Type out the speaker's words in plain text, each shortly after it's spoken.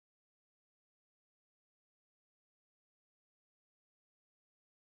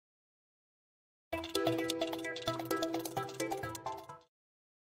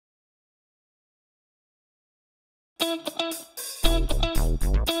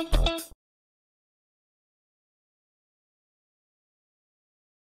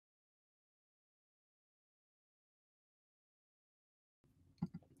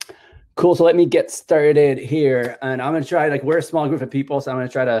Cool. So let me get started here. And I'm going to try, like, we're a small group of people, so I'm going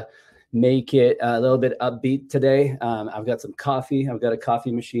to try to make it a little bit upbeat today. I've got some coffee. I've got a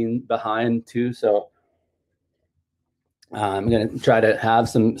coffee machine behind too. So I'm going to try to have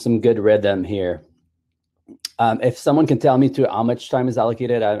some good rhythm here. If someone can tell me to how much time is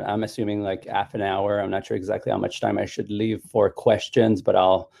allocated, I'm assuming like half an hour. I'm not sure exactly how much time I should leave for questions, but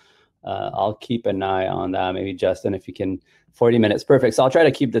I'll keep an eye on that. Maybe Justin, if you can, 40 minutes, perfect. So I'll try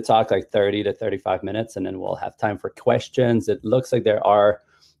to keep the talk like 30 to 35 minutes, and then we'll have time for questions. It looks like there are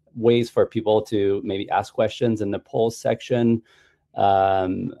ways for people to maybe ask questions in the polls section.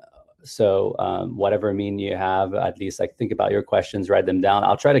 Whatever mean you have, at least like think about your questions, write them down.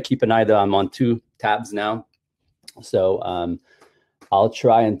 I'll try to keep an eye though. I'm on 2 tabs now. So I'll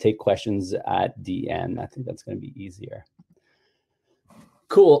try and take questions at the end. I think that's going to be easier.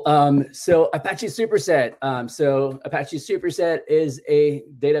 Cool. So Apache Superset. Apache Superset is a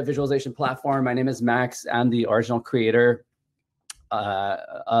data visualization platform. My name is Max. I'm the original creator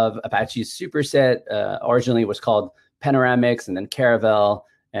of Apache Superset. Originally it was called Panoramics and then Caravelle,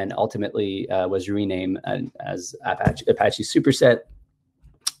 and ultimately was renamed as Apache Superset.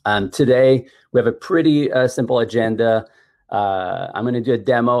 Today we have a pretty simple agenda. I'm going to do a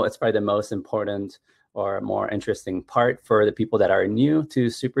demo. It's probably the most important or more interesting part for the people that are new to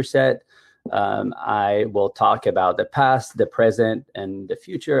Superset. I will talk about the past, the present, and the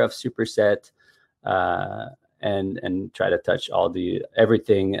future of Superset, and try to touch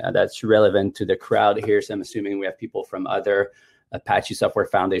everything that's relevant to the crowd here. So I'm assuming we have people from other Apache Software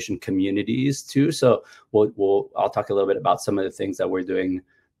Foundation communities too. So I'll talk a little bit about some of the things that we're doing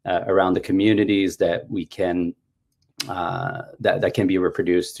around the communities that we can that can be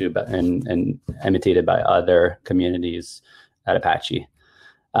reproduced to and imitated by other communities at Apache.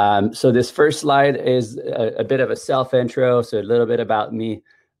 So this first slide is a bit of a self-intro, so a little bit about me.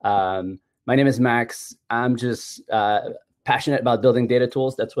 My name is Max. I'm just passionate about building data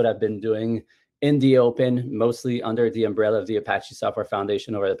tools. That's what I've been doing in the open, mostly under the umbrella of the Apache Software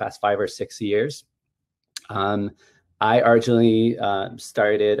Foundation over the past 5 or 6 years. I originally I'm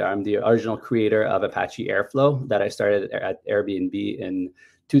the original creator of Apache Airflow that I started at Airbnb in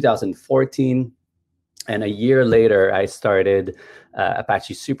 2014. And a year later, I started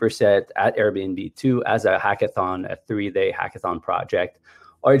Apache Superset at Airbnb too as a hackathon, a 3-day hackathon project.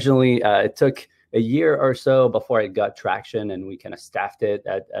 Originally, it took a year or so before it got traction, and we kind of staffed it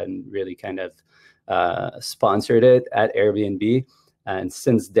and really kind of sponsored it at Airbnb. And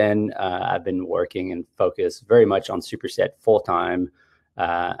since then, I've been working and focused very much on Superset full-time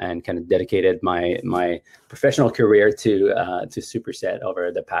and kind of dedicated my professional career to Superset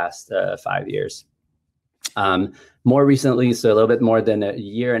over the past 5 years. More recently, so a little bit more than a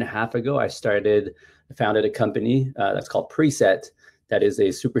year and a half ago, I founded a company that's called Preset. That is a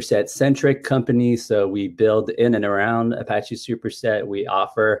Superset-centric company. So we build in and around Apache Superset. We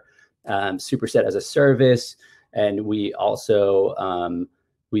offer Superset as a service. And we also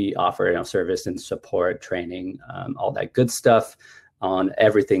offer service and support, training, all that good stuff on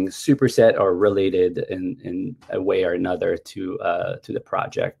everything Superset or related in a way or another to the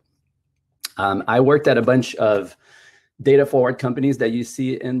project. I worked at a bunch of data forward companies that you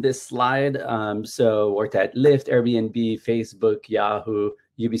see in this slide. So worked at Lyft, Airbnb, Facebook, Yahoo,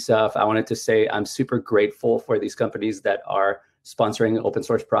 Ubisoft. I wanted to say I'm super grateful for these companies that are sponsoring open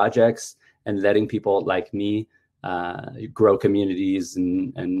source projects and letting people like me grow communities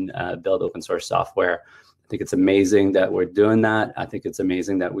and build open source software. I think it's amazing that we're doing that. I think it's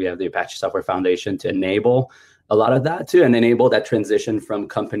amazing that we have the Apache Software Foundation to enable a lot of that too, and enable that transition from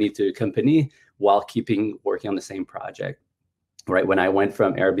company to company while working on the same project. Right, when I went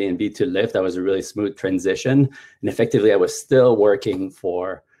from Airbnb to Lyft, that was a really smooth transition, and effectively I was still working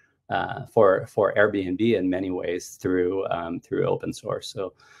for Airbnb in many ways through open source.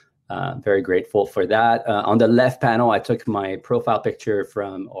 So very grateful for that. On the left panel, I took my profile picture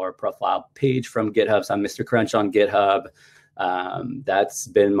profile page from GitHub. So I'm Mr. Crunch on GitHub. That's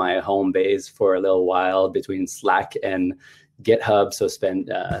been my home base for a little while between Slack and GitHub. So spent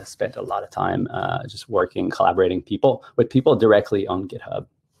a lot of time just collaborating with people directly on GitHub.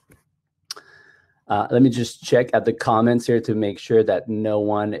 Let me just check at the comments here to make sure that no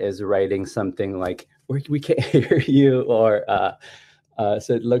one is writing something like, we can't hear you, or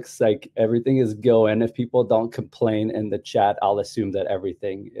so it looks like everything is going. If people don't complain in the chat, I'll assume that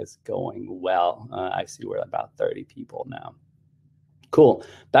everything is going well. I see we're about 30 people now. Cool.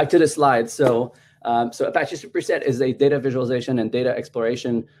 Back to the slide. So So Apache Superset is a data visualization and data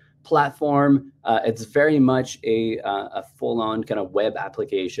exploration platform. It's very much a full-on kind of web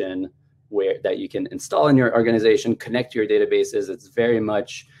application that you can install in your organization, connect to your databases. It's very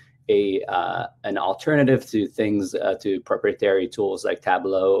much an alternative to things, to proprietary tools like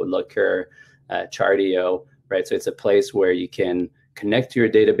Tableau, Looker, Chartio, right? So it's a place where you can connect to your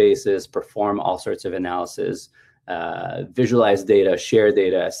databases, perform all sorts of analysis, visualize data, share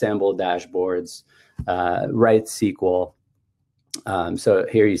data, assemble dashboards, write SQL. So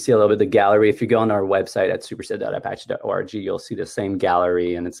here you see a little bit of the gallery. If you go on our website at superset.apache.org, you'll see the same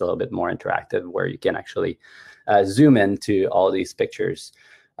gallery, and it's a little bit more interactive where you can actually zoom into all these pictures.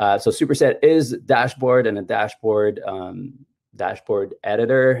 So Superset is dashboard and a dashboard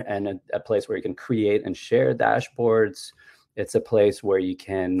editor, and a place where you can create and share dashboards. It's a place where you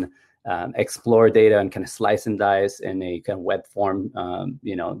can explore data and kind of slice and dice in a kind of web form,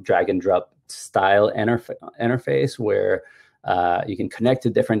 drag and drop style interface where you can connect to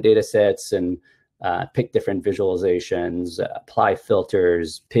different data sets and pick different visualizations, apply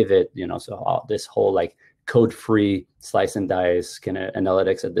filters, pivot, so all this whole like code-free slice and dice kind of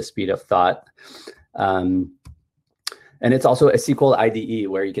analytics at the speed of thought. And it's also a SQL IDE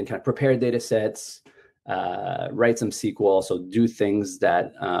where you can kind of prepare data sets, write some SQL, so do things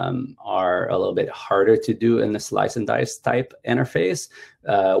that are a little bit harder to do in the slice and dice type interface,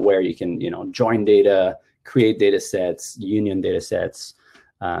 where you can, join data, create data sets, union data sets,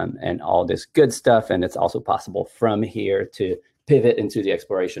 and all this good stuff. And it's also possible from here to pivot into the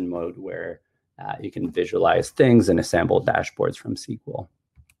exploration mode where you can visualize things and assemble dashboards from SQL.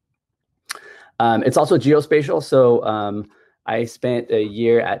 It's also geospatial. So I spent a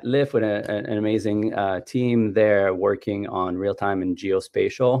year at Lyft with an amazing team there working on real-time and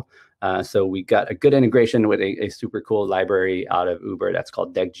geospatial. So we got a good integration with a super cool library out of Uber that's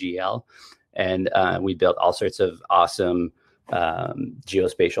called DeckGL. And we built all sorts of awesome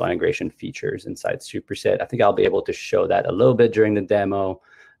geospatial integration features inside Superset. I think I'll be able to show that a little bit during the demo.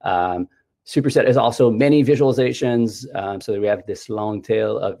 Superset is also many visualizations. So we have this long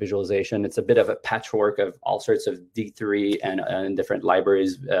tail of visualization. It's a bit of a patchwork of all sorts of D3 and different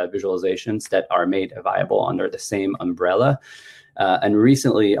libraries visualizations that are made viable under the same umbrella. And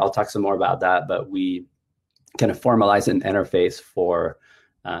recently, I'll talk some more about that, but we kind of formalize an interface for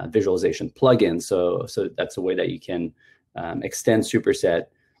visualization plugins. So that's a way that you can extend Superset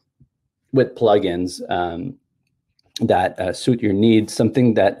with plugins that suit your needs.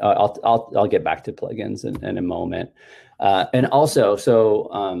 Something that I'll get back to plugins in a moment. And also, so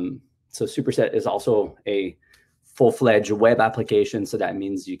Superset is also a full-fledged web application. So that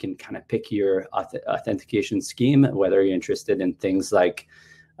means you can kind of pick your authentication scheme, whether you're interested in things like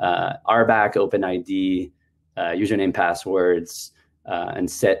RBAC, OpenID, username, passwords, and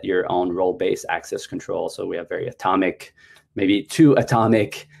set your own role-based access control. So we have very atomic, maybe too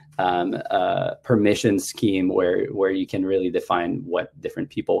atomic permission scheme where you can really define what different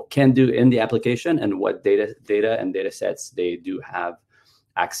people can do in the application and what data and data sets they do have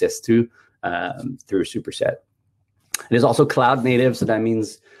access to through Superset. It is also cloud native, so that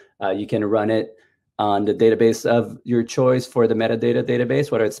means you can run it on the database of your choice for the metadata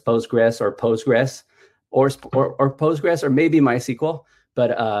database, whether it's Postgres or Postgres or Postgres or maybe MySQL.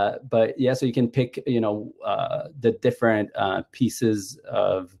 But yeah, so you can pick the different pieces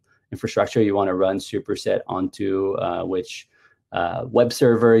of infrastructure you want to run Superset onto, which web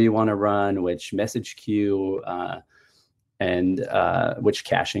server you want to run, which message queue, and which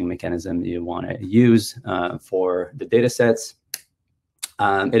caching mechanism you want to use for the data sets.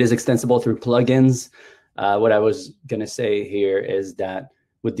 It is extensible through plugins. What I was going to say here is that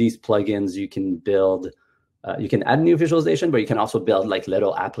with these plugins, you can build, you can add new visualization, but you can also build like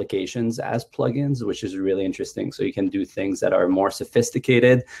little applications as plugins, which is really interesting. So you can do things that are more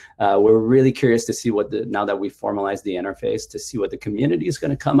sophisticated. We're really curious to see now that we formalized the interface, to see what the community is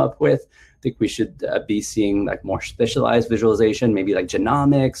going to come up with. I think we should be seeing like more specialized visualization, maybe like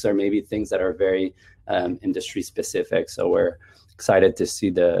genomics, or maybe things that are very industry specific. So we're excited to see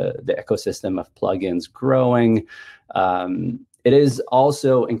the ecosystem of plugins growing. It is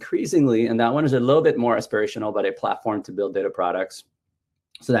also increasingly, and that one is a little bit more aspirational, but a platform to build data products.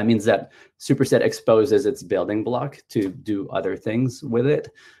 So that means that Superset exposes its building block to do other things with it,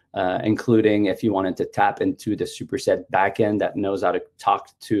 including if you wanted to tap into the Superset backend that knows how to talk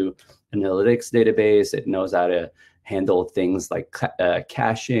to analytics database. It knows how to handle things like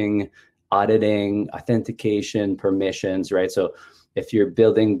caching, auditing, authentication, permissions, right? So if you're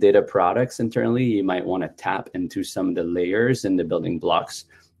building data products internally, you might want to tap into some of the layers and the building blocks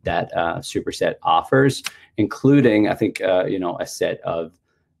that Superset offers, including, I think, a set of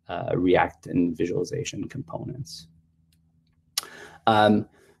React and visualization components.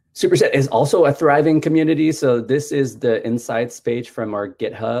 Superset is also a thriving community. So this is the insights page from our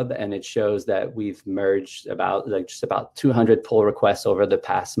GitHub, and it shows that we've merged just about 200 pull requests over the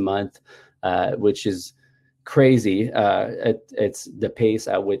past month, which is crazy. It's the pace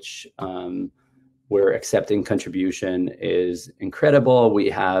at which we're accepting contribution is incredible. We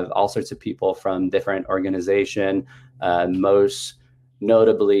have all sorts of people from different organizations, most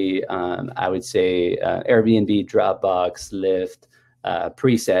notably, I would say Airbnb, Dropbox, Lyft,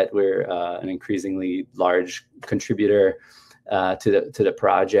 Preset. We're an increasingly large contributor to the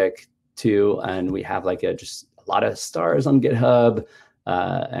project too, and we have like just a lot of stars on GitHub,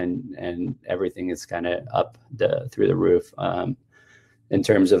 and everything is kind of up through the roof in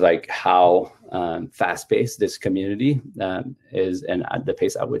terms of like how fast-paced this community is, and at the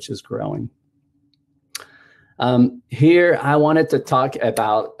pace at which is growing. Here, I wanted to talk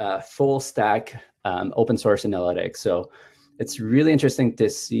about full stack open source analytics. So it's really interesting to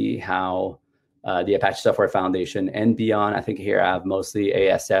see how the Apache Software Foundation and beyond, I think here I have mostly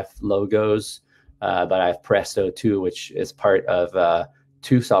ASF logos, but I have Presto too, which is part of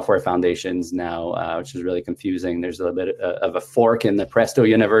 2 software foundations now, which is really confusing. There's a little bit of a fork in the Presto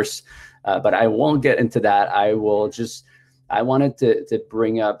universe, but I won't get into that. I wanted to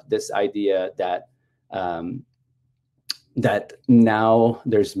bring up this idea that that now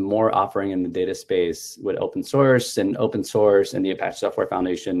there's more offering in the data space with open source, and the Apache Software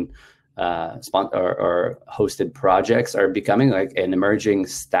Foundation or hosted projects are becoming like an emerging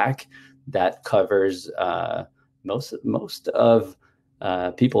stack that covers most of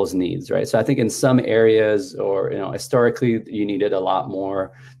people's needs, right? So I think in some areas, or historically, you needed a lot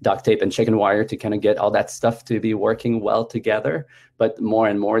more duct tape and chicken wire to kind of get all that stuff to be working well together. But more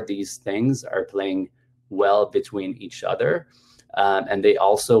and more, these things are playing well between each other, and they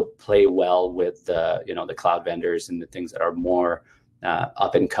also play well with the cloud vendors and the things that are more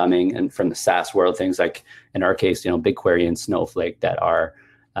up and coming, and from the SaaS world, things like in our case, BigQuery and Snowflake that are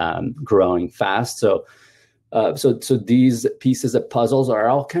growing fast. So these pieces of puzzles are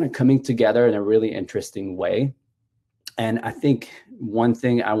all kind of coming together in a really interesting way. And I think one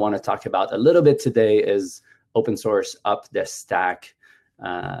thing I want to talk about a little bit today is open source up the stack,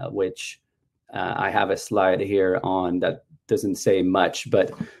 which I have a slide here on that doesn't say much,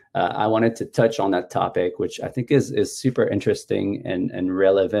 but I wanted to touch on that topic, which I think is super interesting and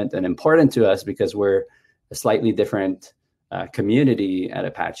relevant and important to us, because we're a slightly different community at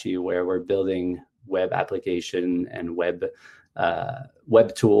Apache, where we're building web application and web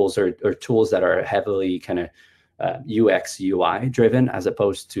tools or tools that are heavily kind of UX UI driven, as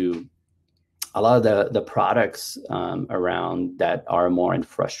opposed to a lot of the products around that are more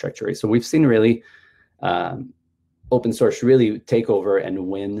infrastructure. So we've seen really open source really take over and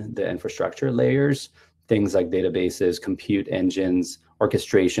win the infrastructure layers, things like databases, compute engines,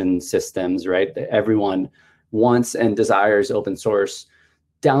 orchestration systems, right? Everyone wants and desires open source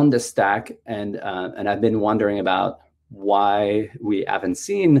down the stack, and I've been wondering about why we haven't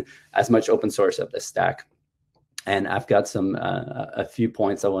seen as much open source up the stack. And I've got a few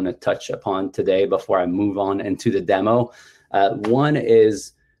points I want to touch upon today before I move on into the demo. One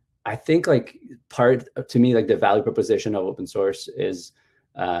is, I think to me, the value proposition of open source is,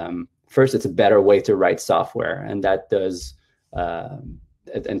 first, it's a better way to write software, and that does,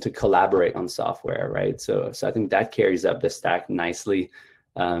 and to collaborate on software, right? So I think that carries up the stack nicely.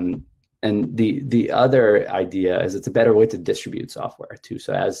 And the other idea is it's a better way to distribute software too.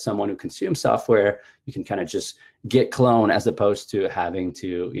 So as someone who consumes software, you can kind of just git clone, as opposed to having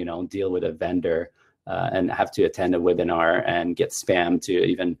to deal with a vendor and have to attend a webinar and get spammed to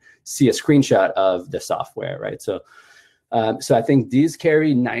even see a screenshot of the software, right? So I think these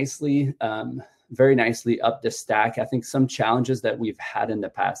carry nicely, very nicely up the stack. I think some challenges that we've had in the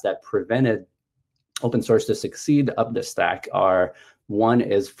past that prevented open source to succeed up the stack are, one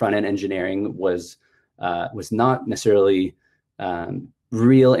is front-end engineering was not necessarily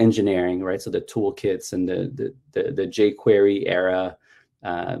real engineering, right? So the toolkits and the jQuery era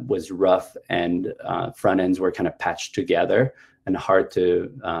was rough, and front ends were kind of patched together and hard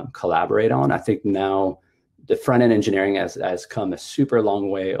to collaborate on. I think now the front-end engineering has come a super long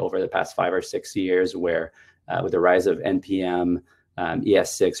way over the past 5 or 6 years, where with the rise of NPM,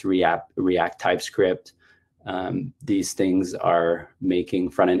 ES6, React, TypeScript, these things are making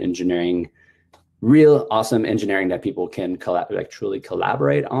front-end engineering real awesome engineering that people can truly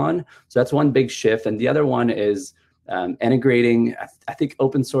collaborate on. So that's one big shift. And the other one is integrating. I think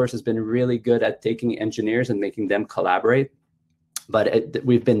open source has been really good at taking engineers and making them collaborate, but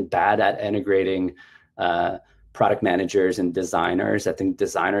we've been bad at integrating product managers and designers. I think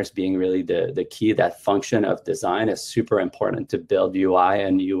designers being really the key. That function of design is super important to build UI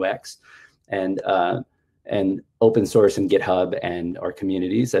and UX. And open source and GitHub and our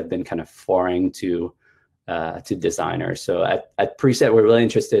communities have been kind of foreign to designers. So at Preset, we're really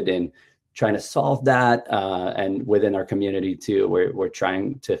interested in trying to solve that. And within our community too, we're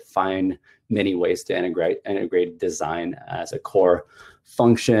trying to find many ways to integrate design as a core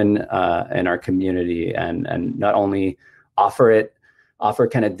function in our community, and not only offer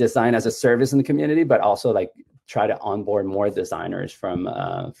kind of design as a service in the community, but also like try to onboard more designers from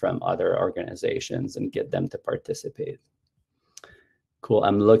other organizations and get them to participate. Cool.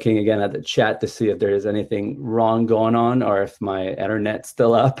 I'm looking again at the chat to see if there is anything wrong going on or if my internet's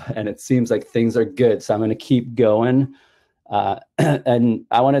still up, and it seems like things are good. So I'm going to keep going. And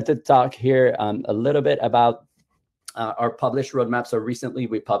I wanted to talk here a little bit about our published roadmap. So recently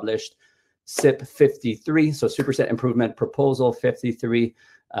we published SIP 53, so Superset Improvement Proposal 53,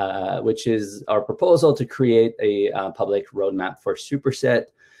 which is our proposal to create a public roadmap for Superset.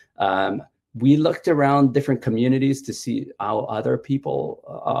 We looked around different communities to see how other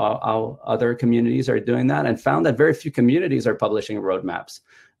communities are doing that, and found that very few communities are publishing roadmaps.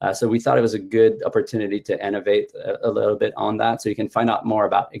 So we thought it was a good opportunity to innovate a little bit on that. So you can find out more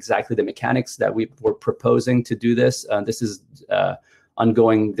about exactly the mechanics that we were proposing to do this. This is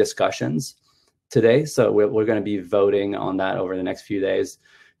ongoing discussions today. So we're going to be voting on that over the next few days.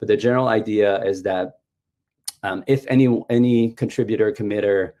 But the general idea is that if any contributor,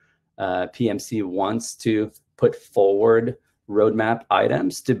 committer, PMC wants to put forward roadmap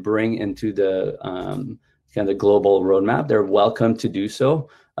items to bring into the kind of the global roadmap, they're welcome to do so.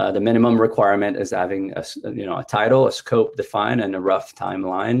 The minimum requirement is having a title, a scope defined, and a rough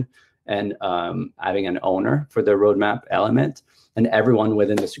timeline, and having an owner for the roadmap element. And everyone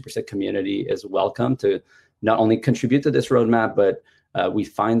within the Superset community is welcome to not only contribute to this roadmap, but we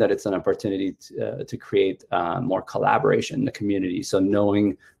find that it's an opportunity to create more collaboration in the community. So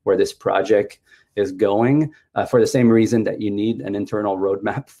knowing where this project is going, for the same reason that you need an internal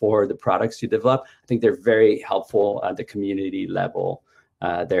roadmap for the products you develop, I think they're very helpful at the community level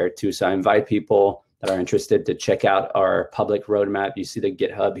there too. So I invite people that are interested to check out our public roadmap. You see the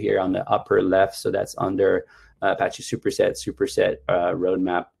GitHub here on the upper left. So that's under Apache Superset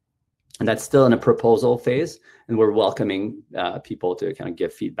roadmap. And that's still in a proposal phase, and we're welcoming people to kind of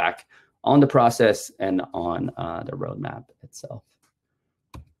give feedback on the process and on the roadmap itself.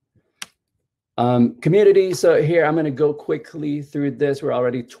 Community, so here I'm going to go quickly through this. We're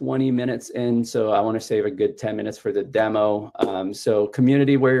already 20 minutes in, so I want to save a good 10 minutes for the demo. So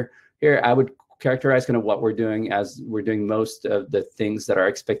community, we're here, I would characterize kind of what we're doing as we're doing most of the things that are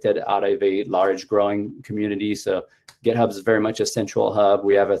expected out of a large growing community. So GitHub is very much a central hub.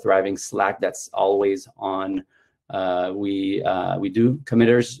 We have a thriving Slack that's always on. We do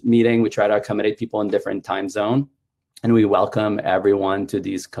committers meeting. We try to accommodate people in different time zone, and we welcome everyone to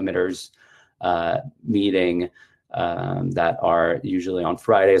these committers meeting that are usually on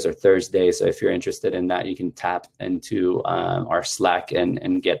Fridays or Thursdays. So if you're interested in that, you can tap into our Slack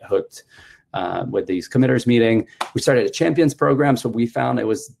and get hooked with these committers meeting. We started a champions program, so we found it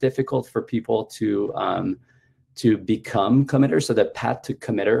was difficult for people to become committers. So the path to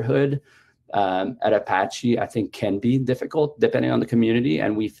committerhood at Apache, I think, can be difficult depending on the community.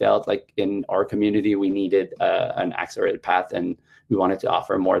 And we felt like in our community, we needed an accelerated path, and we wanted to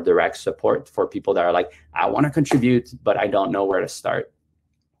offer more direct support for people that are like, I want to contribute, but I don't know where to start.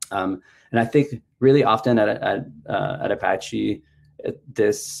 And I think really often at Apache,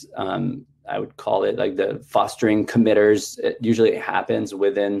 this, I would call it like the fostering committers. It usually happens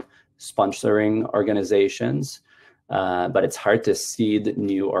within sponsoring organizations, but it's hard to seed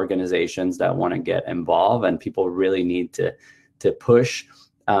new organizations that want to get involved, and people really need to push.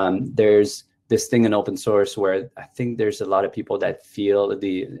 There's this thing in open source where I think there's a lot of people that feel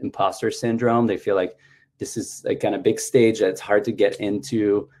the imposter syndrome. They feel like this is a kind of big stage that's hard to get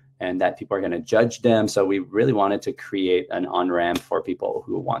into, and that people are going to judge them. So we really wanted to create an on-ramp for people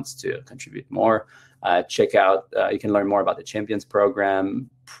who wants to contribute more. Check out, you can learn more about the Champions program.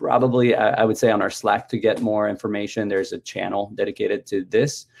 Probably, I would say on our Slack to get more information. There's a channel dedicated to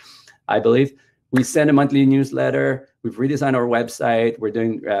this, I believe. We send a monthly newsletter. We've redesigned our website. We're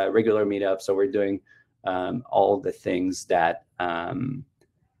doing regular meetups. So we're doing all the things that,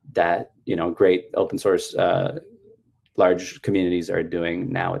 great open source large communities are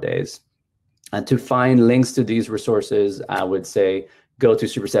doing nowadays. And to find links to these resources, I would say go to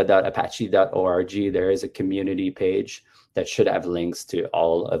superset.apache.org. There is a community page that should have links to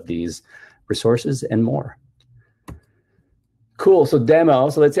all of these resources and more. Cool. So demo.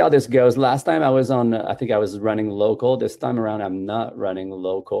 So let's see how this goes. Last time I was on, I think I was running local. This time around, I'm not running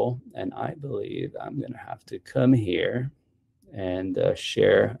local. And I believe I'm going to have to come here and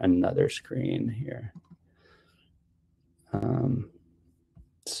share another screen here.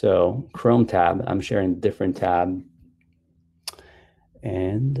 So Chrome tab, I'm sharing a different tab.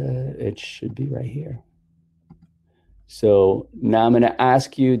 And it should be right here. So now I'm going to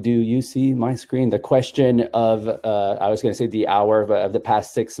ask you, do you see my screen? The question of, I was going to say the hour of the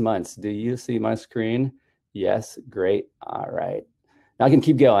past 6 months. Do you see my screen? Yes, great. All right. Now I can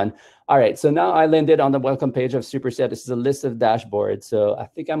keep going. All right, so now I landed on the welcome page of Superset. This is a list of dashboards. So I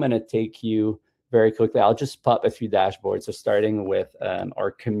think I'm going to take you very quickly. I'll just pop a few dashboards. So starting with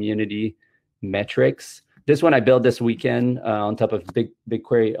our community metrics. This one I built this weekend on top of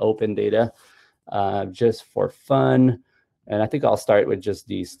BigQuery Open Data. Just for fun. And I think I'll start with just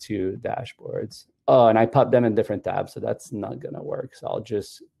these two dashboards. Oh, and I pop them in different tabs, so that's not going to work. So I'll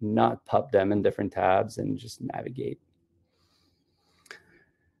just not pop them in different tabs and just navigate.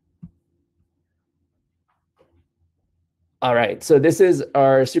 All right, so this is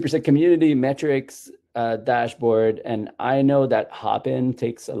our Superset community metrics dashboard. And I know that Hopin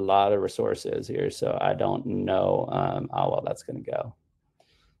takes a lot of resources here, so I don't know how well that's going to go.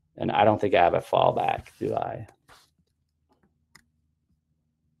 And I don't think I have a fallback, do I?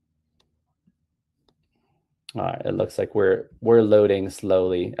 All right, it looks like we're loading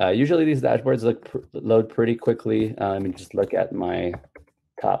slowly. Usually these dashboards load pretty quickly. Let me just look at my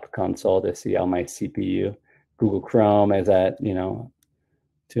top console to see how my CPU. Google Chrome is at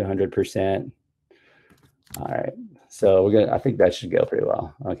 200%. All right, so I think that should go pretty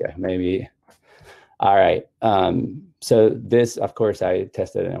well. Okay, maybe. All right. So this, of course, I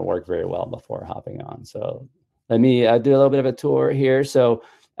tested and it worked very well before hopping on. So let me do a little bit of a tour here. So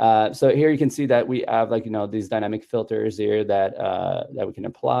here you can see that we have these dynamic filters here that we can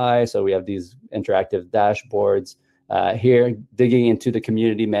apply. So we have these interactive dashboards. Here, digging into the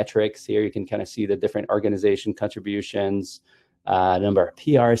community metrics, here you can kind of see the different organization contributions, number of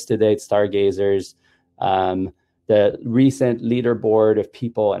PRs to date, stargazers, the recent leaderboard of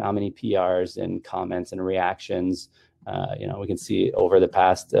people and how many PRs and comments and reactions. We can see over the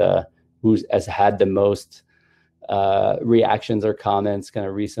past who has had the most reactions or comments kind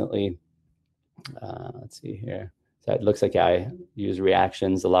of recently. Let's see here. So it looks like I use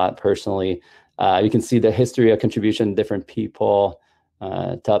reactions a lot personally. You can see the history of contribution, different people,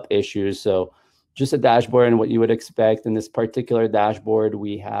 top issues. So just a dashboard and what you would expect. In this particular dashboard,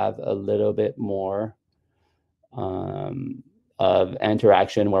 we have a little bit more of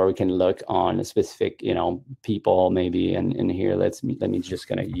interaction where we can look on a specific, people maybe. And in here, let me just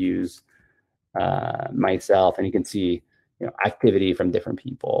kind of use myself, and you can see, activity from different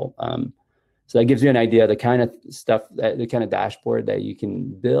people. So that gives you an idea of the kind of stuff, the kind of dashboard that you can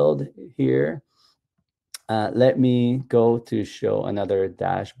build here. Let me go to show another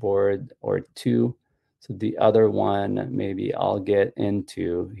dashboard or two. So the other one maybe I'll get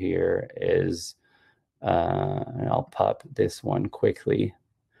into here is, and I'll pop this one quickly.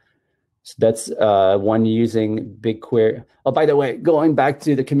 So that's one using BigQuery. Oh, by the way, going back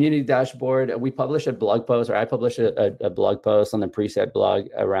to the community dashboard, we published a blog post, or I published a blog post on the preset blog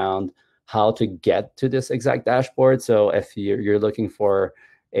around how to get to this exact dashboard. So if you're looking for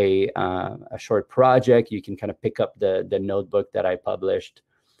a short project, you can kind of pick up the notebook that I published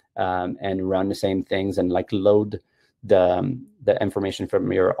and run the same things and load the information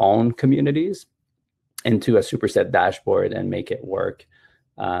from your own communities into a Superset dashboard and make it work.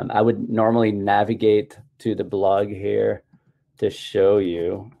 I would normally navigate to the blog here to show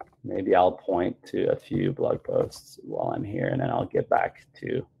you. Maybe I'll point to a few blog posts while I'm here, and then I'll get back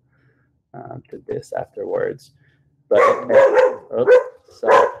to this afterwards. But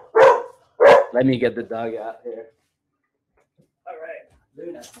sorry. Let me get the dog out here. All right,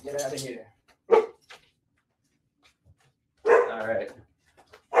 Luna, get out of here. All right.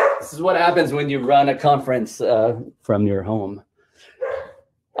 This is what happens when you run a conference from your home.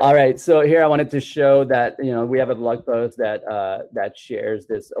 All right, so here I wanted to show that we have a blog post that shares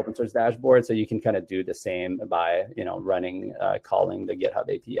this open source dashboard, so you can kind of do the same by running calling the GitHub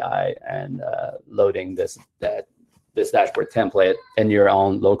API and loading this dashboard template in your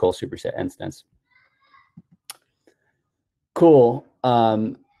own local Superset instance. Cool.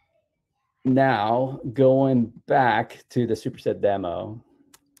 Now going back to the Superset demo.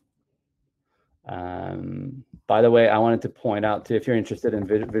 By the way, I wanted to point out too, if you're interested in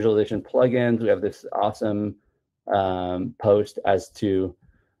visualization plugins, we have this awesome post as to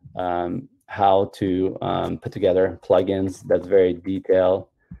how to put together plugins that's very detailed.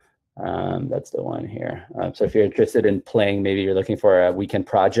 That's the one here. So if you're interested in playing, maybe you're looking for a weekend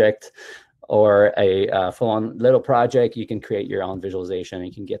project or a full-on little project, you can create your own visualization.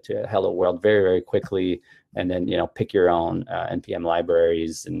 You can get to a hello world very, very quickly, and then pick your own npm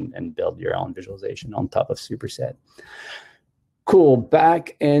libraries and build your own visualization on top of Superset. Cool.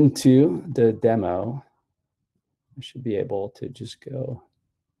 Back into the demo. I should be able to just go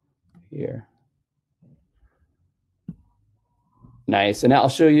here. Nice. And I'll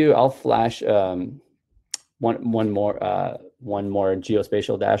show you. I'll flash one more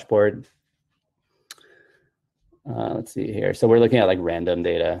geospatial dashboard. Let's see here. So we're looking at like random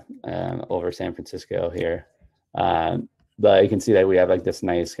data over San Francisco here. But you can see that we have like this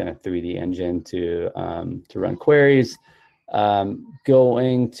nice kind of 3D engine to run queries.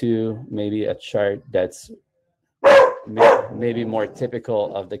 Going to maybe a chart that's maybe more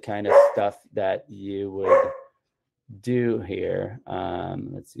typical of the kind of stuff that you would do here.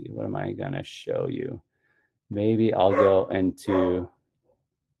 Let's see, what am I gonna show you? Maybe I'll go into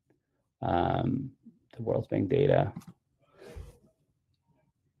the World Bank data.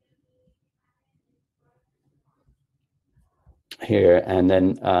 Here, and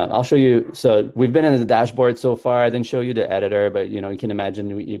then I'll show you. So we've been in the dashboard so far. I didn't show you the editor, but you can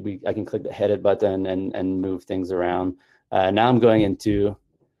imagine I can click the headed button and move things around. Now I'm going into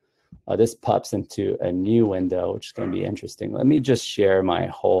this pops into a new window, which is going to be interesting. Let me just share my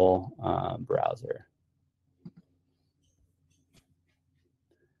whole browser.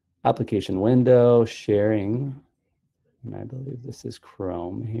 Application window, sharing, and I believe this is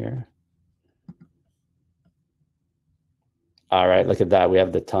Chrome here. All right, look at that. We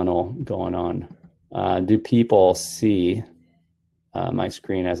have the tunnel going on. Do people see my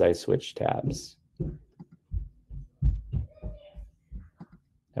screen as I switch tabs?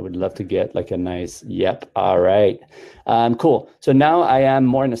 I would love to get like a nice, yep, all right. Cool. So now I am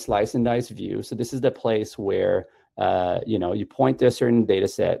more in a slice and dice view. So this is the place where, you point to a certain data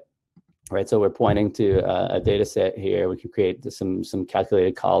set, right? So we're pointing to a data set here. We can create some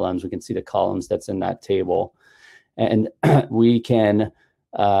calculated columns. We can see the columns that's in that table. And we can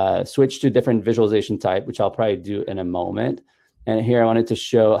switch to different visualization type, which I'll probably do in a moment. And here I wanted to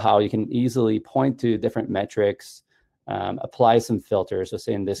show how you can easily point to different metrics, apply some filters. So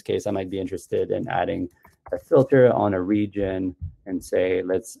say in this case, I might be interested in adding a filter on a region and say,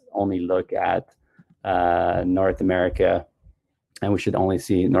 let's only look at North America, and we should only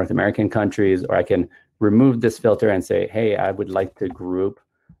see North American countries. Or I can remove this filter and say, hey, I would like to group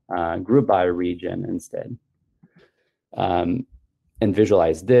by region instead. And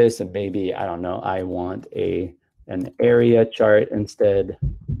visualize this, and maybe, I don't know, I want an area chart instead.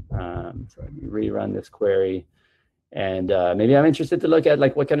 So let me rerun this query. And maybe I'm interested to look at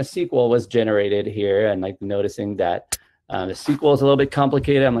like what kind of SQL was generated here, and like noticing that the SQL is a little bit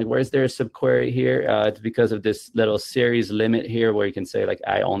complicated. I'm like, where's there a subquery here? It's because of this little series limit here where you can say like,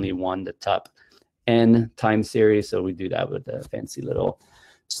 I only want the top n time series. So we do that with a fancy little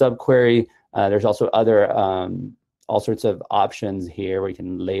subquery. There's also other all sorts of options here where you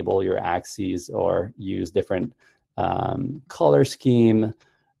can label your axes or use different color scheme.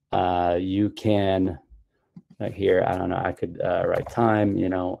 You can here, I don't know, I could write time,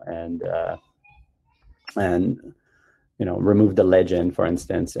 and remove the legend, for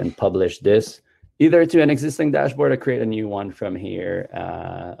instance, and publish this either to an existing dashboard or create a new one from here,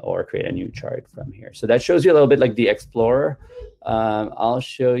 or create a new chart from here. So that shows you a little bit like the Explorer. I'll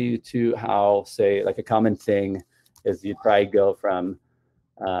show you too how, say, like a common thing is you'd probably go from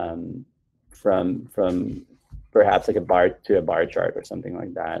perhaps like a bar to a bar chart or something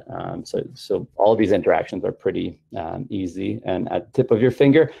like that. So all of these interactions are pretty easy and at the tip of your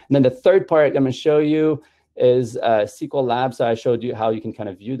finger. And then the third part I'm going to show you is SQL Lab. So I showed you how you can kind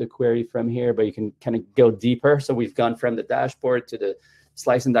of view the query from here, but you can kind of go deeper. So we've gone from the dashboard to the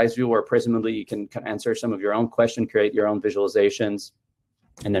slice and dice view, where presumably you can answer some of your own questions, create your own visualizations.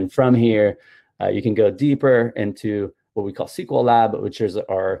 And then from here, you can go deeper into what we call SQL Lab, which is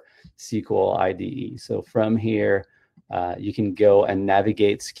our SQL IDE. So from here, you can go and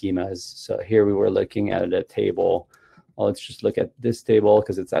navigate schemas. So here we were looking at a table. Well, let's just look at this table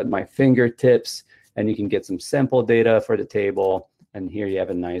because it's at my fingertips, and you can get some sample data for the table. And here you have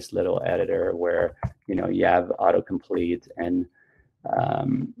a nice little editor where you have autocomplete, and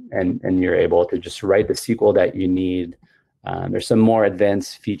you're able to just write the SQL that you need. There's some more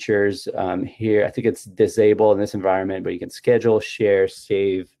advanced features here. I think it's disabled in this environment, but you can schedule, share,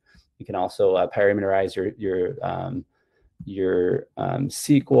 save. You can also parameterize your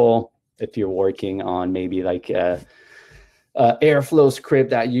SQL if you're working on maybe like Airflow script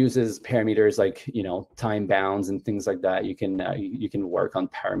that uses parameters like, you know, time bounds and things like that. You can work on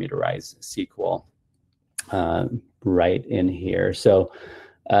parameterized SQL right in here. So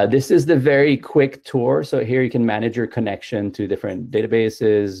this is the very quick tour. So here you can manage your connection to different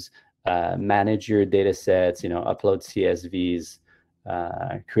databases, manage your data sets, you know, upload CSVs,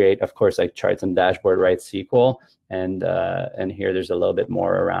 create, of course, like charts and dashboard, write SQL. And here there's a little bit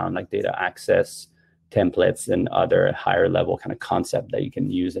more around like data access, templates, and other higher level kind of concept that you can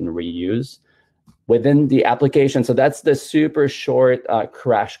use and reuse within the application. So that's the super short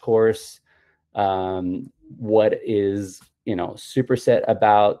crash course. What is, you know, Superset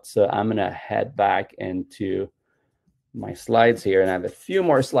about? So I'm gonna head back into my slides here, and I have a few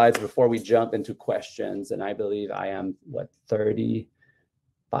more slides before we jump into questions. And I believe I am, what,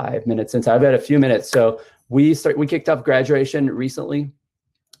 35 minutes since I've had a few minutes. So we kicked off graduation recently.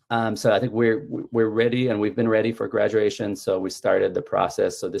 So I think we're ready, and we've been ready for graduation. So we started the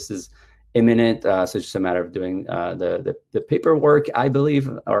process. So this is imminent. So it's just a matter of doing the paperwork, I believe,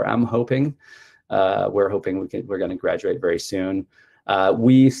 or I'm hoping. We're hoping we're going to graduate very soon.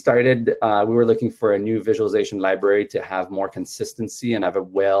 We were looking for a new visualization library to have more consistency and have a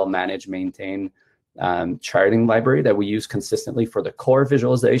well-managed, maintained charting library that we use consistently for the core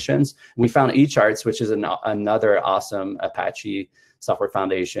visualizations. We found eCharts, which is another awesome Apache Software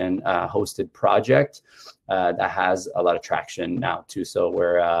Foundation hosted project that has a lot of traction now too.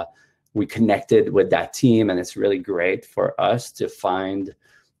 So we connected with that team, and it's really great for us to find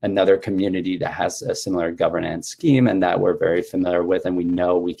another community that has a similar governance scheme and that we're very familiar with, and we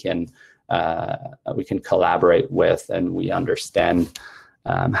know we can collaborate with, and we understand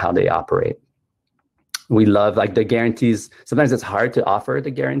how they operate. We love like the guarantees. Sometimes it's hard to offer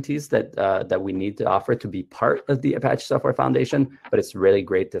the guarantees that we need to offer to be part of the Apache Software Foundation, but it's really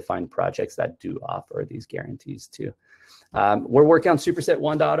great to find projects that do offer these guarantees too. We're working on Superset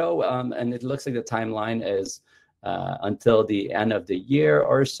 1.0, and it looks like the timeline is until the end of the year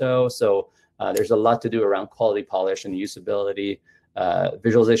or so. So there's a lot to do around quality polish and usability.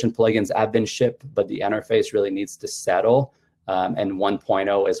 Visualization plugins have been shipped, but the interface really needs to settle. And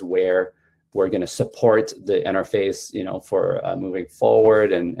 1.0 is where we're going to support the interface, you know, for moving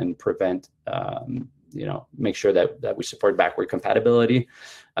forward and prevent, you know, make sure that we support backward compatibility.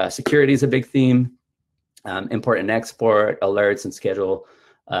 Security is a big theme. Import and export, alerts, and schedule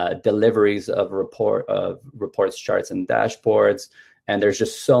deliveries of reports, charts, and dashboards. And there's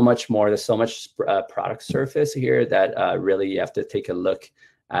just so much more. There's so much product surface here that really you have to take a look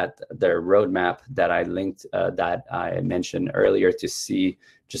at the roadmap that I linked, that I mentioned earlier, to see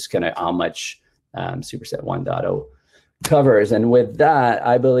just kind of how much Superset 1.0 covers. And with that,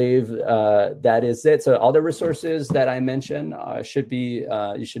 I believe that is it. So all the resources that I mentioned you should be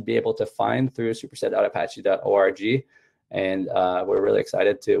able to find through superset.apache.org. And we're really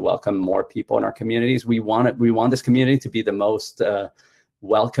excited to welcome more people in our communities. We want this community to be the most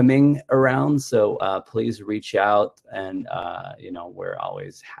welcoming around. So please reach out, and you know, we're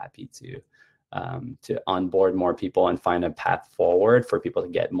always happy to onboard more people and find a path forward for people to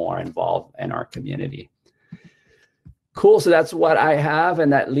get more involved in our community. Cool. So that's what I have,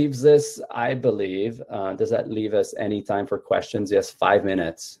 and that leaves us, I believe, does that leave us any time for questions? Yes, 5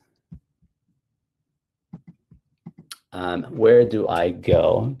 minutes. Where do I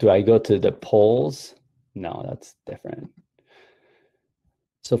go? Do I go to the polls? No, that's different.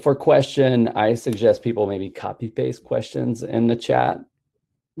 So for question, I suggest people maybe copy paste questions in the chat.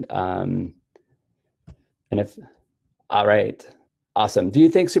 And if, all right, awesome. Do you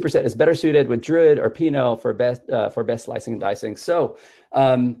think Superset is better suited with Druid or Pinot for best slicing and dicing? So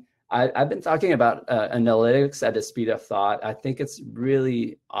I've been talking about analytics at the speed of thought. I think it's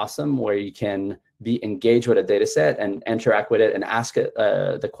really awesome where you can be engaged with a data set and interact with it and ask it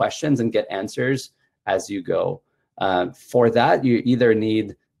the questions and get answers as you go. For that, you either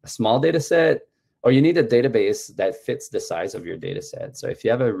need a small data set or you need a database that fits the size of your data set. So if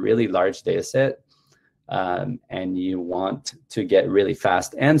you have a really large data set and you want to get really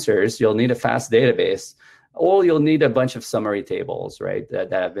fast answers, you'll need a fast database, or you'll need a bunch of summary tables, right,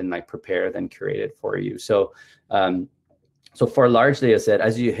 that have been like prepared and created for you. So so for a large data set,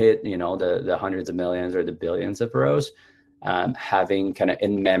 as you hit, you know, the hundreds of millions or the billions of rows, having kind of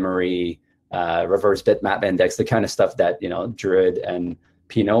in-memory reverse bitmap index, the kind of stuff that, you know, Druid and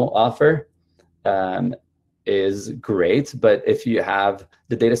Pinot offer is great. But if you have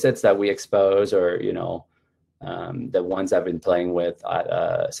the data sets that we expose, or, you know, the ones I've been playing with,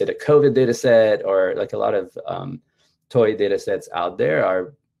 say the COVID data set, or like a lot of toy data sets out there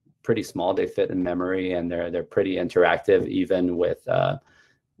are pretty small. They fit in memory, and they're pretty interactive, even with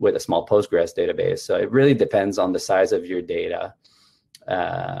with a small Postgres database. So it really depends on the size of your data,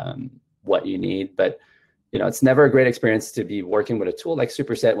 what you need. But you know, it's never a great experience to be working with a tool like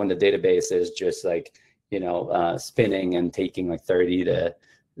Superset when the database is just like, you know, spinning and taking like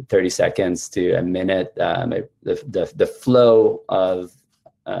 30 seconds to a minute. The flow of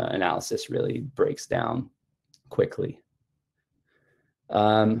analysis really breaks down quickly.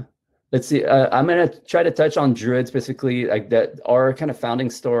 Let's see. I'm going to try to touch on Druid specifically, like that. Our kind of founding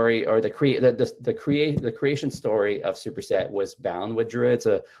story, or the creation story of Superset was bound with Druid.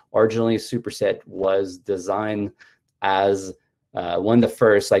 So originally, Superset was designed as one of the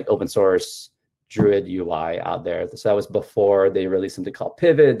first like open source Druid UI out there. So that was before they released something called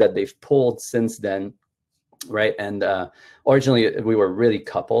Pivot that they've pulled since then, right? And originally, we were really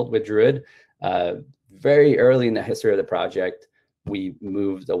coupled with Druid. Very early in the history of the project, we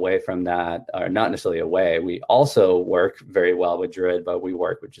moved away from that, or not necessarily away. We also work very well with Druid, but we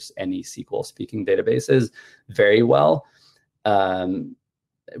work with just any SQL speaking databases very well.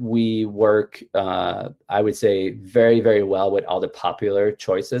 We work, I would say, very, very well with all the popular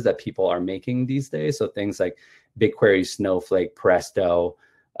choices that people are making these days. So things like BigQuery, Snowflake, Presto,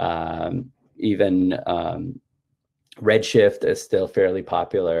 even Redshift is still fairly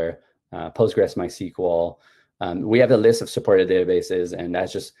popular, Postgres, MySQL. We have a list of supported databases, and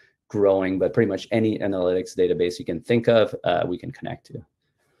that's just growing, but pretty much any analytics database you can think of, we can connect to.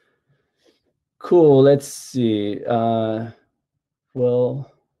 Cool, let's see.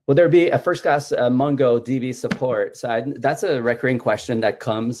 Will there be a first-class MongoDB support? So that's a recurring question that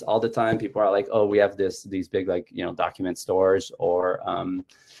comes all the time. People are like, oh, we have these big, like, you know, document stores or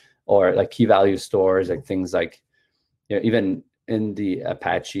like key value stores, like things like, you know, even in the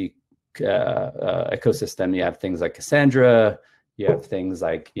Apache ecosystem, you have things like Cassandra, you have things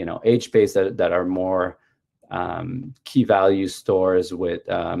like, you know, HBase that are more key value stores with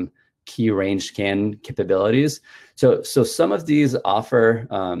key range scan capabilities. So some of these offer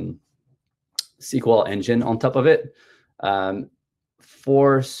SQL engine on top of it.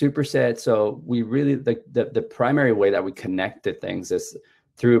 For Superset, so we really, the primary way that we connect to things is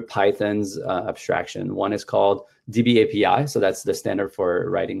through Python's abstraction. One is called DB API. So that's the standard for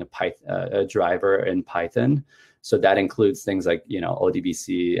writing a driver in Python. So that includes things like, you know,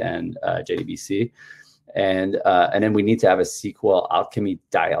 ODBC and JDBC. And then we need to have a SQL alchemy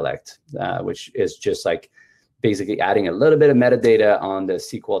dialect, which is just like basically adding a little bit of metadata on the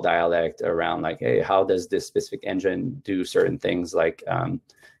SQL dialect around like, hey, how does this specific engine do certain things like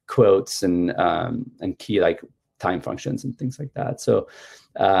quotes and key like time functions and things like that. So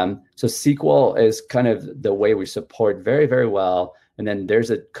SQL is kind of the way we support very, very well. And then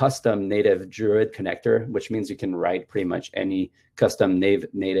there's a custom native Druid connector, which means you can write pretty much any custom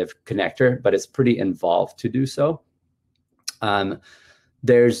native connector, but it's pretty involved to do so.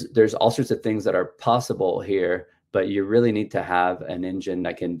 There's all sorts of things that are possible here, but you really need to have an engine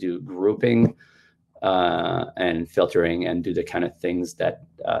that can do grouping and filtering and do the kind of things that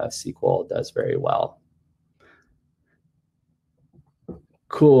SQL does very well.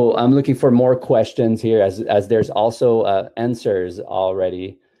 Cool. I'm looking for more questions here as there's also answers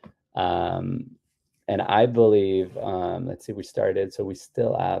already. And I believe, let's see, we started, so we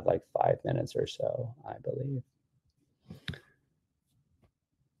still have like 5 minutes or so, I believe.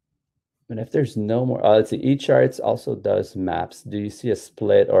 And if there's no more, let's see, eCharts also does maps. Do you see a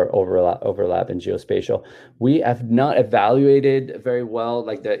split or overlap in geospatial? We have not evaluated very well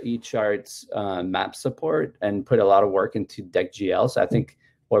like the eCharts map support and put a lot of work into DeckGL. So I think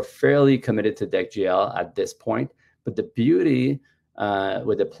we're fairly committed to DeckGL at this point. But the beauty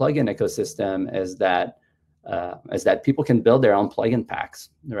with the plugin ecosystem is that people can build their own plugin packs,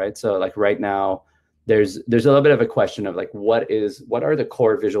 right? So like right now, there's a little bit of a question of like what are the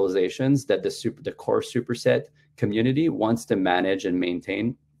core visualizations that the core Superset community wants to manage and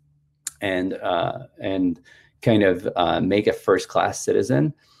maintain and kind of make a first-class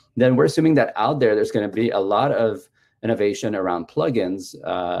citizen. Then we're assuming that out there's going to be a lot of innovation around plugins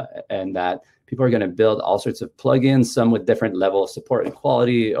and that people are going to build all sorts of plugins, some with different level of support and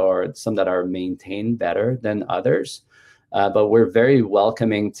quality, or some that are maintained better than others. But we're very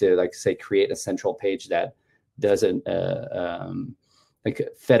welcoming to, like, say, create a central page that doesn't like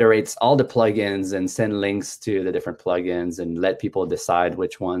federates all the plugins and send links to the different plugins and let people decide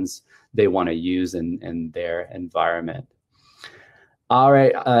which ones they want to use in their environment. All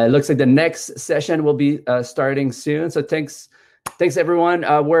right, it looks like the next session will be starting soon. So thanks everyone.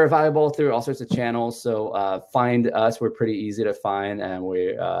 We're available through all sorts of channels. So find us. We're pretty easy to find, and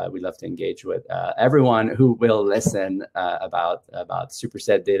we love to engage with everyone who will listen about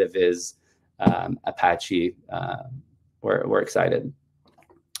Superset, Data Viz, Apache. We're excited.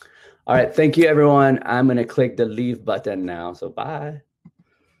 All right. Thank you, everyone. I'm going to click the leave button now. So bye.